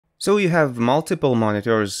So you have multiple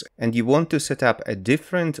monitors and you want to set up a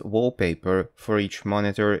different wallpaper for each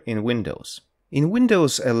monitor in Windows. In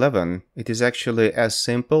Windows 11, it is actually as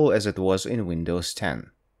simple as it was in Windows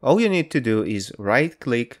 10. All you need to do is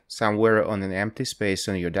right-click somewhere on an empty space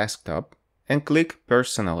on your desktop and click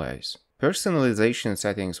Personalize. Personalization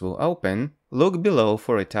settings will open. Look below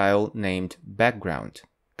for a tile named Background.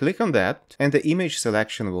 Click on that and the image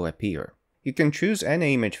selection will appear. You can choose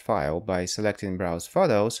any image file by selecting Browse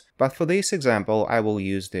Photos, but for this example I will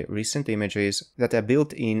use the recent images that are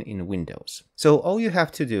built in Windows. So all you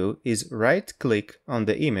have to do is right-click on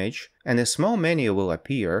the image and a small menu will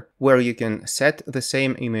appear where you can set the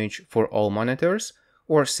same image for all monitors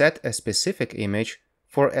or set a specific image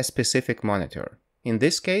for a specific monitor. In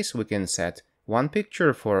this case, we can set one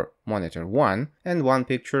picture for monitor 1 and one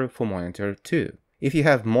picture for monitor 2. If you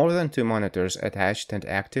have more than 2 monitors attached and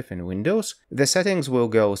active in Windows, the settings will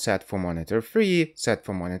go set for monitor 3, set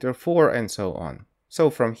for monitor 4, and so on.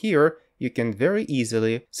 So from here, you can very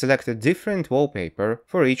easily select a different wallpaper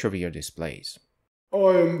for each of your displays.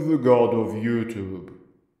 I am the god of YouTube.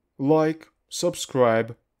 Like,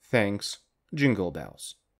 subscribe, thanks, jingle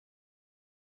bells.